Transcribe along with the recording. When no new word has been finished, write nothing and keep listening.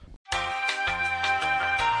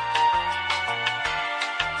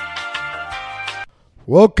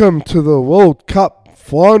Welcome to the World Cup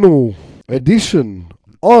final edition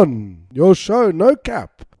on your show, No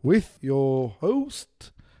Cap, with your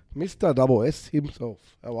host, Mr. Double S himself.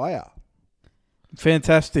 How are ya?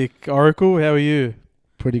 Fantastic. Oracle, how are you?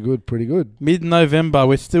 Pretty good. Mid-November,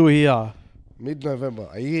 we're still here. Mid-November.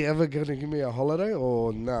 Are you ever going to give me a holiday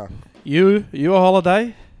or nah? You a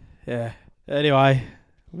holiday? Yeah. Anyway,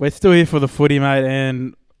 we're still here for the footy, mate,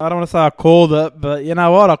 and I don't want to say I called it, but you know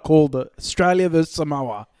what? I called it. Australia versus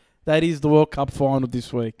Samoa. That is the World Cup final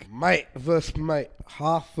this week. Mate versus mate.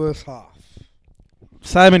 Half versus half.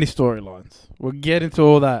 So many storylines. We'll get into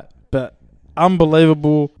all that, but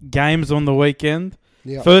unbelievable games on the weekend.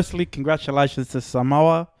 Yeah. Firstly, congratulations to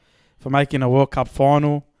Samoa for making a World Cup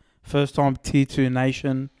final. First time Tier 2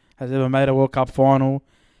 nation has ever made a World Cup final.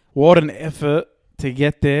 What an effort to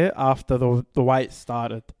get there after the wait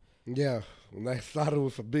started. Yeah. When they started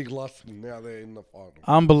with a big loss and now they're in the final.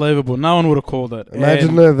 Unbelievable. No one would have called it.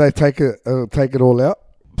 Imagine if they take it all out.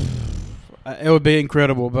 It would be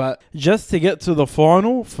incredible. But just to get to the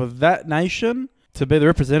final for that nation, to be the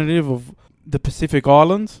representative of the Pacific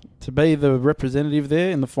Islands, to be the representative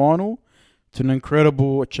there in the final, it's an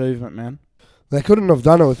incredible achievement, man. They couldn't have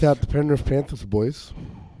done it without the Penrith Panthers boys.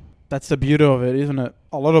 That's the beauty of it, isn't it?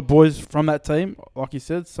 A lot of boys from that team, like you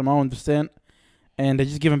said, Samoan descent, and they're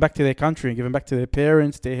just giving back to their country, giving back to their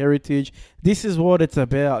parents, their heritage. This is what it's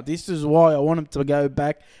about. This is why I want them to go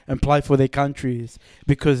back and play for their countries,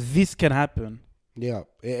 because this can happen. Yeah,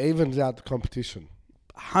 it evens out the competition.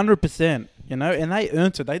 100%, you know, and they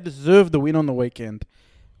earned it. They deserved the win on the weekend.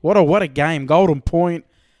 What a game. Golden Point.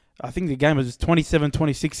 I think the game was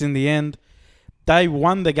 27-26 in the end. They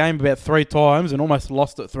won the game about 3 times and almost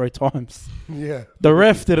lost it 3 times. Yeah. The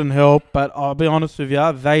ref didn't help, but I'll be honest with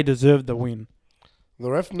you, they deserved the win. The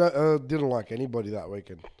ref didn't like anybody that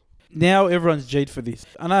weekend. Now everyone's G'd for this.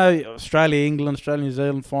 I know Australia, England, Australia, New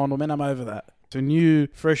Zealand final, man, I'm over that. It's a new,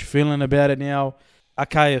 fresh feeling about it now.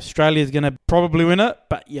 Okay, Australia's going to probably win it,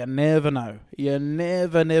 but you never know. You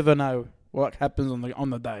never know what happens on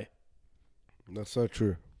the day. That's so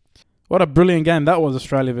true. What a brilliant game that was,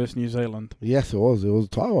 Australia versus New Zealand. Yes, it was. It was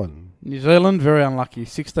Taiwan. New Zealand, very unlucky.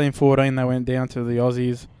 16-14, they went down to the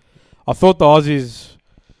Aussies. I thought the Aussies...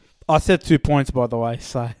 I said 2 points, by the way,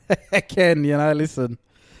 so again, you know, listen.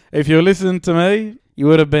 If you were listening to me, you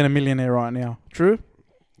would have been a millionaire right now. True?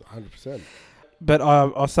 100%. But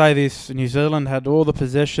I'll say this, New Zealand had all the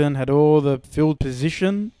possession, had all the field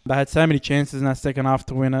position. They had so many chances in that second half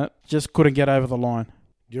to win it. Just couldn't get over the line.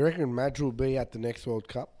 Do you reckon Madge will be at the next World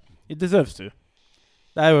Cup? It deserves to.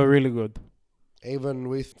 They were really good. Even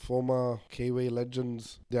with former Kiwi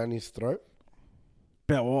legends down his throat?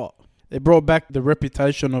 About what? They brought back the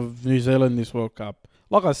reputation of New Zealand this World Cup.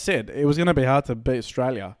 Like I said, it was going to be hard to beat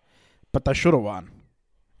Australia, but they should have won.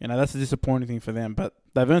 You know, that's a disappointing thing for them, but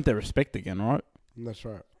they've earned their respect again, right? That's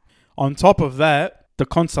right. On top of that, the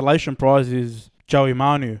consolation prize is Joey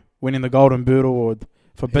Manu winning the Golden Boot Award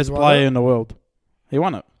for best player in the world. He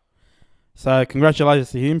won it. So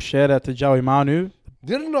congratulations to him. Shout out to Joey Manu.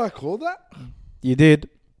 Didn't I call that? You did.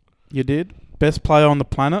 Best player on the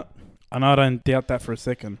planet. And I don't doubt that for a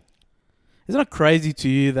second. Isn't it crazy to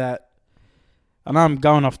you that, I know I'm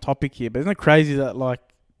going off topic here, but isn't it crazy that like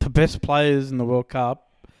the best players in the World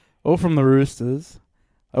Cup, all from the Roosters,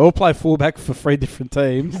 they all play fullback for 3 different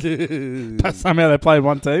teams, but somehow they play in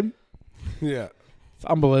one team? Yeah. It's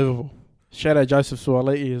unbelievable. Shout out Joseph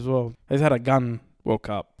Suaalii as well. He's had a gun World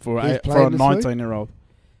Cup for a 19-year-old.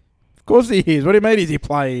 Of course he is. What do you mean is he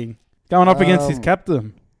playing? Going up against his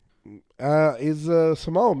captain. Is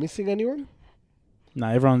Samoa missing anyone? No,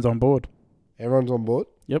 everyone's on board. Everyone's on board?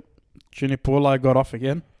 Yep. Junior Paulo got off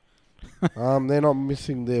again. They're not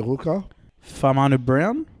missing their hooker? Famanu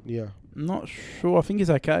Brown? Yeah. Not sure. I think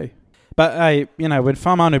he's okay. But, hey, you know, when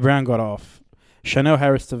Famanu Brown got off, Chanel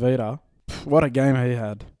Harris-Tavita, what a game he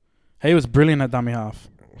had. He was brilliant at dummy half.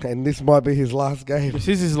 And this might be his last game. This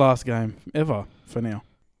is his last game ever for now.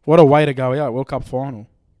 What a way to go out. World Cup final.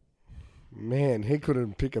 Man, he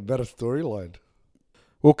couldn't pick a better storyline.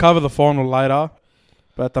 We'll cover the final later.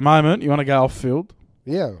 But at the moment, you want to go off-field?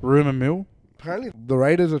 Yeah. Rumor Mill. Apparently, the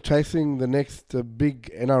Raiders are chasing the next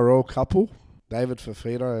big NRL couple, David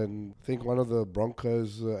Fafita and I think one of the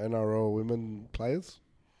Broncos NRL women players.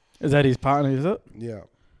 Is that his partner, is it? Yeah.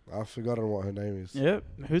 I've forgotten what her name is. Yeah.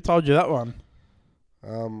 Who told you that one?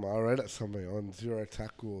 I read it somewhere on Zero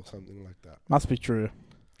Tackle or something like that. Must be true.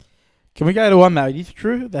 Can we go to one that is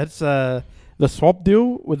true? That's the swap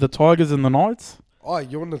deal with the Tigers and the Knights. Oh,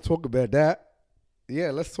 you want to talk about that?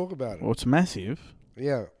 Yeah, let's talk about it. Well, it's massive.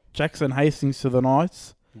 Yeah. Jackson Hastings to the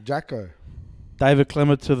Knights. Jacko. David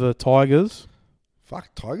Clement to the Tigers.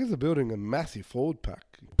 Fuck, Tigers are building a massive forward pack.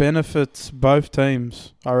 Benefits both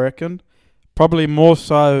teams, I reckon. Probably more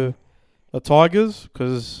so the Tigers,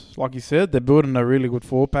 because, like you said, they're building a really good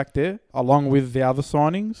forward pack there, along with the other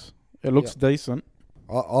signings. It looks decent.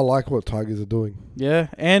 I like what Tigers are doing. Yeah,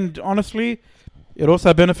 and honestly, it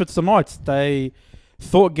also benefits the Knights. They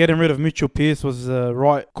thought getting rid of Mitchell Pearce was the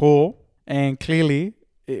right call, and clearly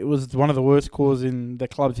it was one of the worst calls in the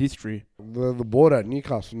club's history. The board at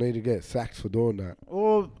Newcastle need to get sacked for doing that.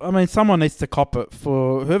 Or, I mean, someone needs to cop it.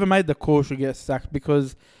 For whoever made the call should get sacked,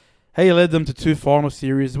 because he led them to 2 final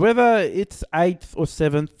series. Whether it's 8th or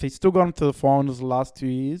 7th, he's still got them to the finals the last 2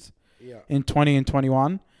 years, in 20 and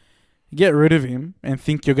 21. You get rid of him and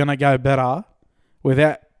think you're going to go better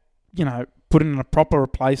without, putting in a proper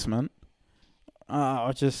replacement.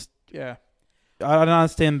 I don't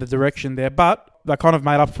understand the direction there, but they kind of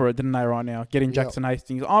made up for it, didn't they, right now, getting Jackson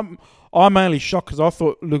Hastings. I'm mainly shocked because I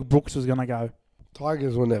thought Luke Brooks was going to go.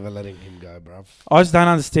 Tigers were never letting him go, bruv. I just don't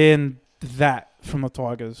understand that from the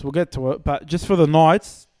Tigers. We'll get to it, but just for the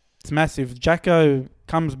Knights, it's massive. Jacko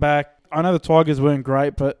comes back. I know the Tigers weren't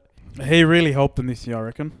great, but he really helped them this year, I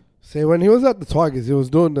reckon. See, when he was at the Tigers, he was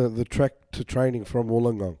doing the trek to training from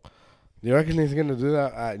Wollongong. Do you reckon he's going to do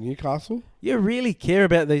that at Newcastle? You really care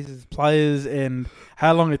about these players and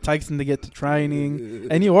how long it takes them to get to training,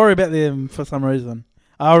 and you worry about them for some reason.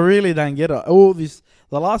 I really don't get it.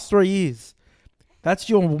 The last 3 years, that's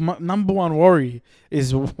your number one worry,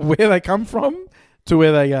 is where they come from to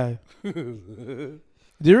where they go. Do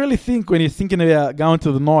you really think when you're thinking about going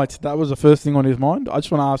to the Knights, that was the first thing on his mind? I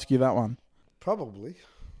just want to ask you that one. Probably.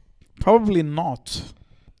 Probably not.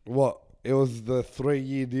 What? It was the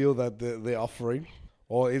 3-year deal that they're offering?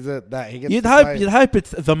 Or is it that he gets You'd hope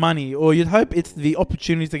it's the money, or you'd hope it's the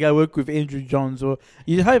opportunity to go work with Andrew Johns, or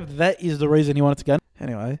you'd hope that is the reason he wanted to go.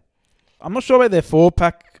 Anyway, I'm not sure about their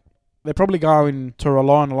 4-pack. They're probably going to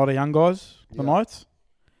rely on a lot of young guys, the Knights,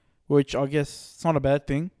 which I guess it's not a bad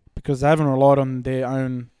thing, because they haven't relied on their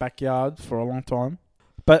own backyard for a long time.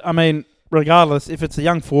 But, I mean, regardless, if it's a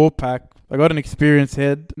young 4-pack, they got an experienced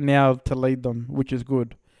head now to lead them, which is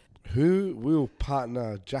good. Who will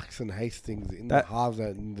partner Jackson Hastings in the halves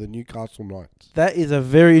at the Newcastle Knights? That is a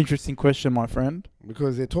very interesting question, my friend.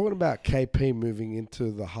 Because they're talking about KP moving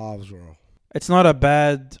into the halves role. It's not a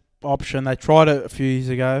bad option. They tried it a few years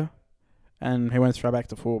ago, and he went straight back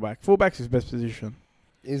to fullback. Fullback's his best position.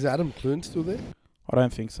 Is Adam Clune still there? I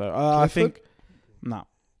don't think so. I think... No.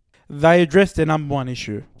 They addressed their number one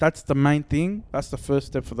issue. That's the main thing. That's the first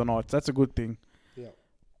step for the Knights. That's a good thing.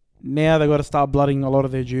 Now they've got to start blooding a lot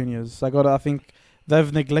of their juniors. I think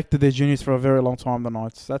they've neglected their juniors for a very long time, the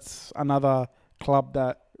Knights. That's another club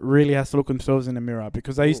that really has to look themselves in the mirror,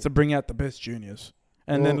 because they used to bring out the best juniors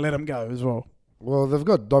and then let them go as well. Well, they've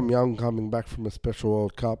got Dom Young coming back from a special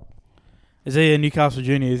World Cup. Is he a Newcastle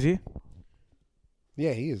junior, is he?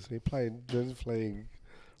 Yeah, he is. He playing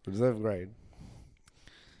reserve grade.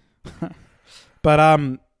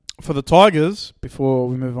 But for the Tigers, before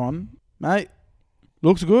we move on, mate,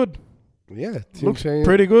 looks good. Yeah. Looks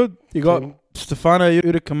pretty good. You got Stefano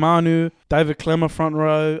Udakamanu, David Clemmer front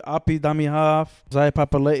row, Api dummy half, Zay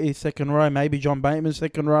Papaletti second row, maybe John Bateman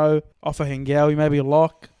second row, Offa Hengawi maybe a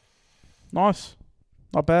lock. Nice.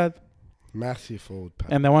 Not bad. Massive forward pack.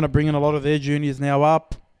 And they want to bring in a lot of their juniors now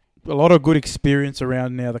up. A lot of good experience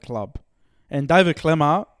around now the club. And David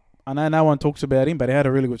Clemmer, I know no one talks about him, but he had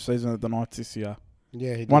a really good season at the Knights this year.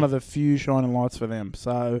 Yeah, he did. One of the few shining lights for them.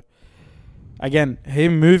 So... Again,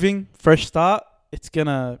 him moving, fresh start, it's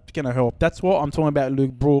gonna help. That's what I'm talking about.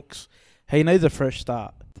 Luke Brooks, he needs a fresh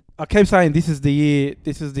start. I keep saying this is the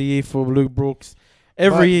year for Luke Brooks.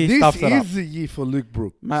 Every year he stuffs it up. This is the year for Luke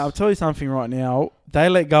Brooks. Mate, I'll tell you something right now. They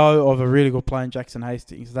let go of a really good player in Jackson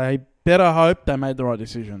Hastings. They better hope they made the right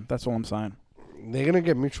decision. That's all I'm saying. They're gonna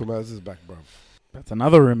get Mitchell Moses back, bro. That's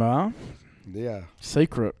another rumour, huh? Yeah.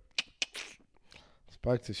 Secret.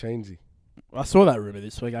 Spoke to Shainesy. I saw that rumour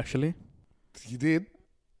this week, actually. You did?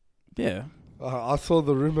 Yeah. I saw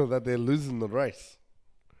the rumour that they're losing the race.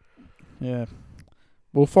 Yeah.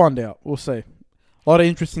 We'll find out. We'll see. A lot of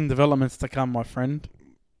interesting developments to come, my friend.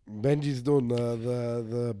 Benji's doing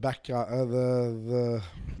the backyard, the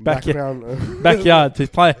background. Backyard.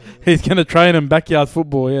 He's going to train in backyard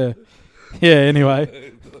football, yeah. Yeah,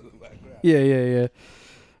 anyway. Yeah.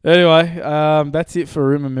 Anyway, that's it for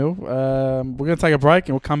Rumor Mill. We're going to take a break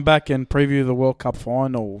and we'll come back and preview the World Cup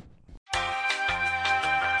final.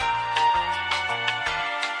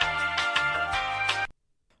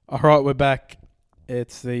 All right, we're back.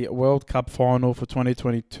 It's the World Cup final for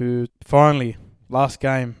 2022. Finally, last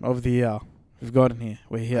game of the year. We've got in here.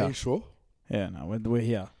 We're here. Are you sure? Yeah, no, we're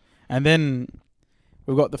here. And then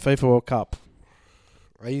we've got the FIFA World Cup.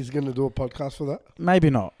 Are you going to do a podcast for that? Maybe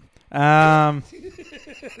not.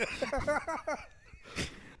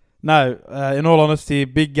 No, in all honesty,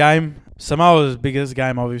 big game. Samoa's biggest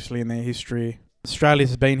game, obviously, in their history.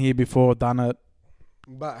 Australia's been here before, done it.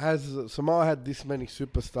 But has Samoa had this many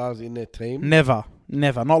superstars in their team? Never.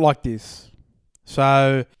 Not like this.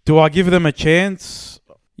 So, do I give them a chance?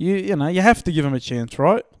 You have to give them a chance,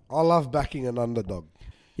 right? I love backing an underdog.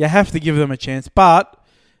 You have to give them a chance. But,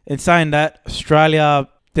 in saying that, Australia,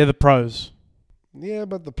 they're the pros. Yeah,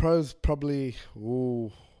 but the pros probably...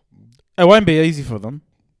 Ooh. It won't be easy for them.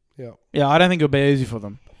 Yeah. Yeah, I don't think it'll be easy for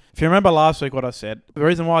them. If you remember last week what I said, the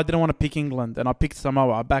reason why I didn't want to pick England and I picked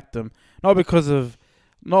Samoa, I backed them. Not because of...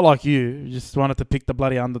 Not like you just wanted to pick the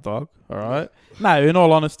bloody underdog, all right? No, in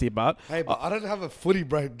all honesty, but... Hey, but I don't have a footy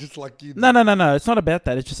brain just like you do. No. It's not about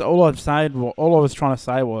that. It's just all I was trying to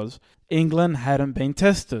say was England hadn't been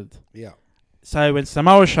tested. Yeah. So when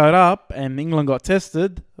Samoa showed up and England got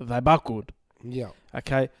tested, they buckled. Yeah.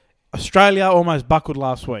 Okay? Australia almost buckled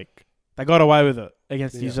last week. They got away with it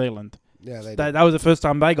against New Zealand. Yeah, they did. That was the first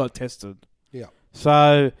time they got tested. Yeah.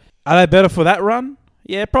 So are they better for that run?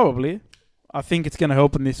 Yeah, probably. I think it's going to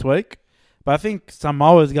help them this week. But I think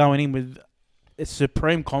Samoa's going in with a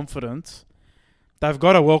supreme confidence. They've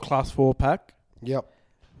got a world-class four-pack. Yep.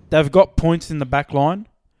 They've got points in the back line.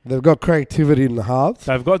 They've got creativity in the halves.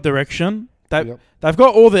 They've got direction. They've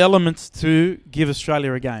got all the elements to give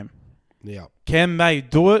Australia a game. Yeah. Can they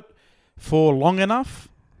do it for long enough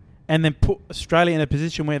and then put Australia in a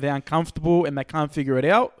position where they're uncomfortable and they can't figure it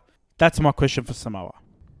out? That's my question for Samoa.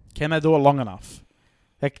 Can they do it long enough?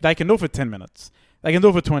 They can do it for 10 minutes. They can do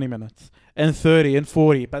it for 20 minutes and 30 and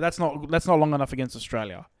 40, but that's not long enough against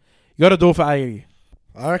Australia. You got to do it for 80.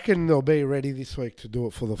 I reckon they'll be ready this week to do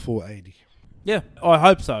it for the full 80. Yeah, I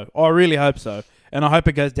hope so. I really hope so. And I hope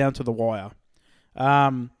it goes down to the wire.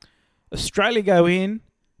 Australia go in.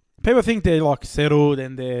 People think they're like settled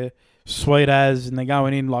and they're sweet as and they're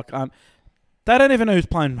going in like... they don't even know who's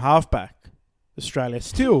playing halfback. Australia.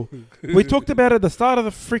 Still, we talked about at the start of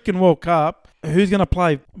the freaking World Cup, who's going to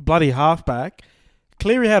play bloody halfback.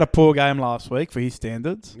 Cleary had a poor game last week for his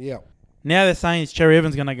standards. Yeah. Now they're saying it's Cherry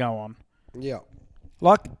Evans going to go on. Yeah.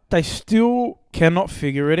 Like, they still cannot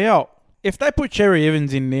figure it out. If they put Cherry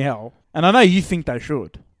Evans in now, and I know you think they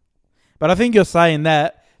should, but I think you're saying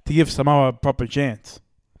that to give Samoa a proper chance.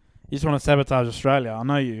 You just want to sabotage Australia. I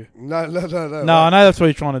know you. No. No, I know that's what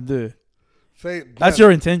you're trying to do. See, that's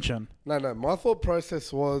your intention. No. My thought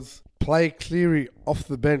process was play Cleary off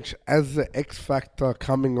the bench as the X factor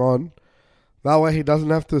coming on. That way he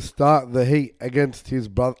doesn't have to start the heat against his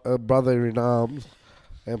brother in arms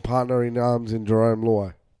and partner in arms in Jerome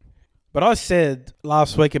Luai. But I said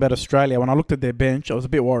last week about Australia, when I looked at their bench, I was a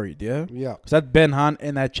bit worried, yeah? Yeah. Because that Ben Hunt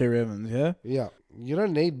and that Cherry Evans, yeah? Yeah. You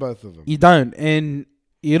don't need both of them. You don't. And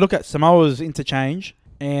you look at Samoa's interchange,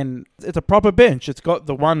 and it's a proper bench. It's got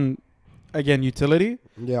the one, again, utility.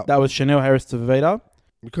 Yeah. That was Chanel Harris to Vita.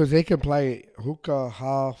 Because he can play hooker,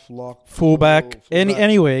 half, lock, fullback.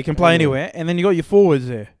 Anywhere. He can play anywhere. And then you got your forwards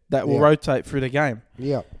there that will rotate through the game.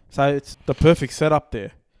 Yeah. So it's the perfect setup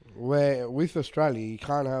there. Where with Australia, you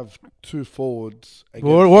can't have two forwards.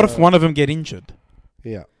 Well, what if one of them get injured?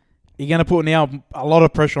 Yeah. You're going to put now a lot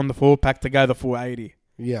of pressure on the forward pack to go the full 80.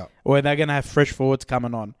 Yeah. Or they're going to have fresh forwards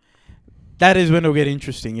coming on. That is when it'll get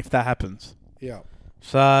interesting if that happens. Yeah.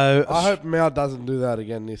 So I hope Mao doesn't do that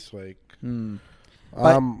again this week.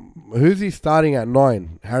 Who's he starting at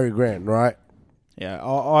 9? Harry Grant, right?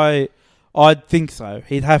 Yeah, I'd think so.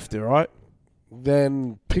 He'd have to, right?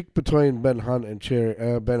 Then pick between Ben Hunt and Cherry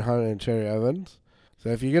Evans. So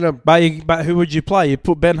if you're gonna, but who would you play? You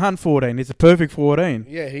put Ben Hunt 14. He's a perfect 14.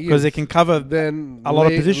 Yeah, he is, because he can cover then a lot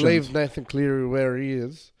of positions. Leave Nathan Cleary where he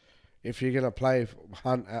is. If you're gonna play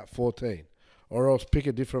Hunt at 14, or else pick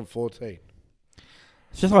a different 14.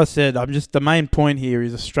 It's just like I said. The main point here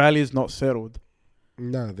is Australia's not settled.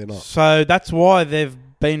 No, they're not. So that's why they've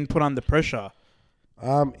been put under pressure.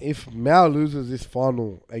 If Mao loses this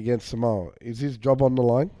final against Samoa, is his job on the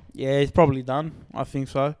line? Yeah, he's probably done. I think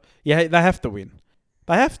so. Yeah, they have to win.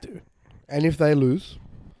 They have to. And if they lose?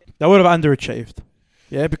 They would have underachieved.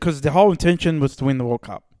 Yeah, because the whole intention was to win the World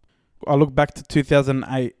Cup. I look back to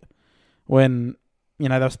 2008 when, they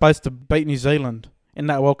were supposed to beat New Zealand in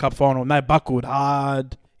that World Cup final and they buckled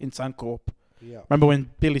hard in Suncorp. Yeah. Remember when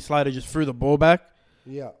Billy Slater just threw the ball back?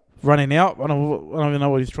 Yeah. Running out. I don't even know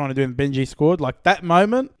what he's trying to do and Benji scored. Like that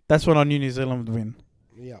moment, that's when I knew New Zealand would win.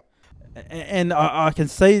 Yeah. And I can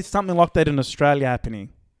see something like that in Australia happening.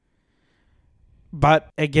 But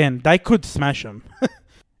again, they could smash them.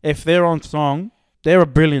 If they're on song, they're a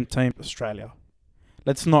brilliant team, Australia.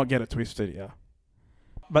 Let's not get it twisted here.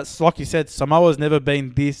 But like you said, Samoa's never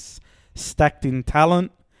been this stacked in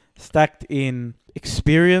talent, stacked in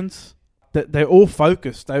experience. They're all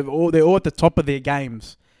focused. They're all at the top of their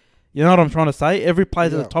games. You know what I'm trying to say? Every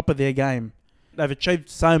player's at the top of their game. They've achieved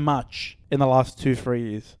so much in the last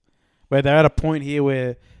 2-3 years, where they're at a point here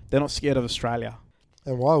where they're not scared of Australia.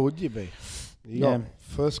 And why would you be? You got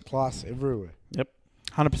first class everywhere. Yep,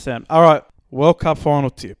 100%. All right, World Cup final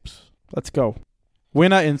tips. Let's go.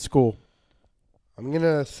 Winner in score. I'm going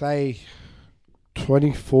to say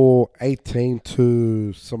 24-18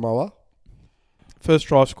 to Samoa. First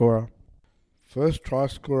try scorer. First try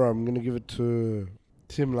scorer, I'm going to give it to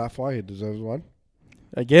Tim Laffey. He deserves one.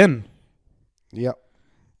 Again. Yep.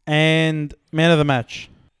 And man of the match.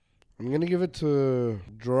 I'm going to give it to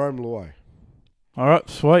Jerome Luai. All right,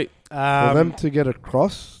 sweet. For them to get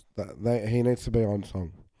across, he needs to be on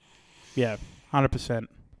song. Yeah, 100%.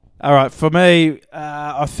 All right, for me,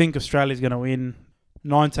 I think Australia's going to win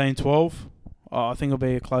 19-12. I think it'll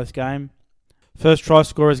be a close game. First try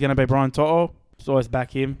scorer is going to be Brian Toto. Just always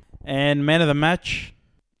back him. And man of the match,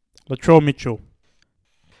 Latrell Mitchell.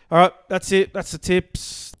 All right, that's it. That's the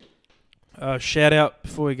tips. Shout out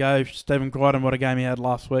before we go, Stephen Crichton, what a game he had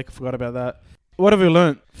last week. I forgot about that. What have we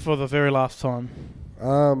learnt for the very last time?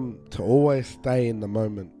 To always stay in the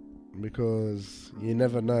moment, because you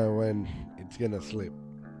never know when it's going to slip.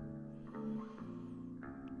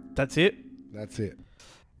 That's it? That's it.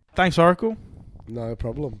 Thanks, Oracle. No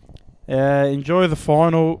problem. Enjoy the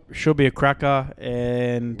final. Should be a cracker.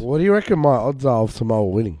 And what do you reckon my odds are of Samoa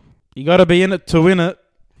winning? You got to be in it to win it.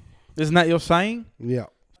 Isn't that your saying? Yeah.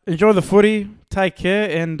 Enjoy the footy. Take care.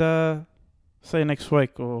 And see you next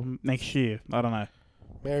week or next year. I don't know.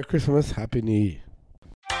 Merry Christmas. Happy New Year.